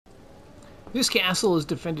This castle is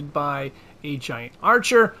defended by a giant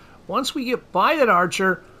archer. Once we get by that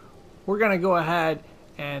archer, we're going to go ahead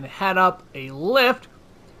and head up a lift.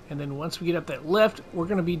 And then once we get up that lift, we're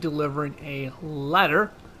going to be delivering a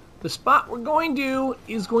letter. The spot we're going to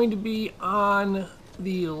is going to be on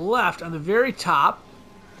the left, on the very top,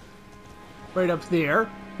 right up there.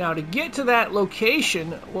 Now to get to that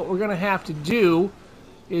location, what we're going to have to do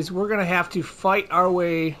is we're going to have to fight our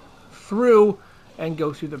way through and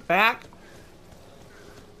go through the back.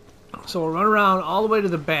 So we'll run around all the way to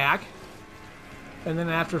the back, and then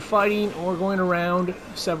after fighting or going around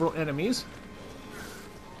several enemies,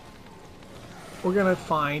 we're going to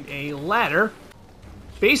find a ladder.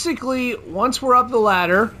 Basically, once we're up the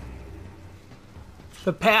ladder,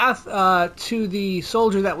 the path to the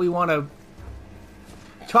soldier that we want to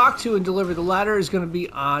talk to and deliver the ladder is going to be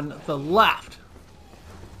on the left.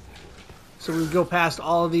 So we go past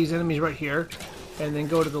all of these enemies right here, and then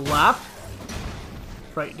go to the left,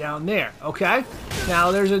 right down there, okay?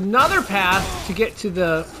 Now, there's another path to get to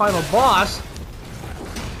the final boss,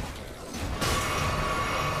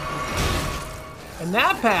 and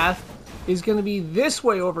that path is going to be this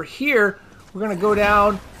way over here. We're going to go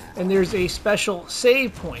down, and there's a special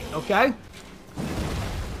save point, okay?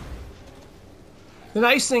 The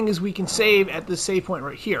nice thing is we can save at this save point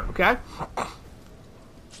right here, okay?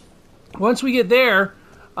 Once we get there,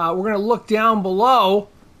 we're going to look down below,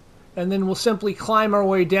 and then we'll simply climb our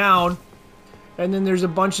way down, and then there's a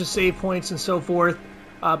bunch of save points and so forth.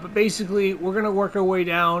 But basically, we're going to work our way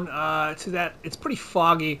down to that. It's pretty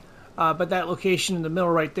foggy, but that location in the middle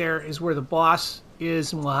right there is where the boss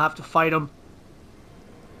is, and we'll have to fight him.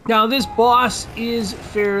 Now, this boss is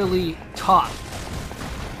fairly tough.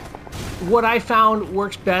 What I found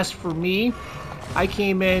works best for me, I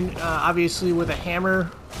came in, obviously, with a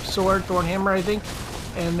hammer sword, thorn hammer, I think.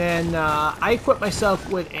 And then I equipped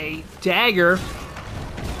myself with a dagger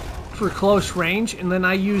for close range, and then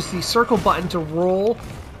I use the circle button to roll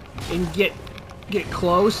and get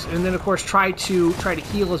close, and then of course try to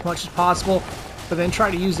heal as much as possible, but then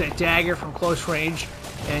try to use that dagger from close range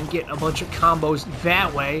and get a bunch of combos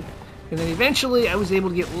that way. And then eventually I was able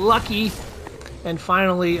to get lucky and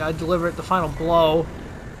finally deliver the final blow,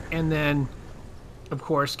 and then of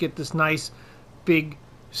course get this nice big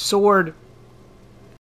sword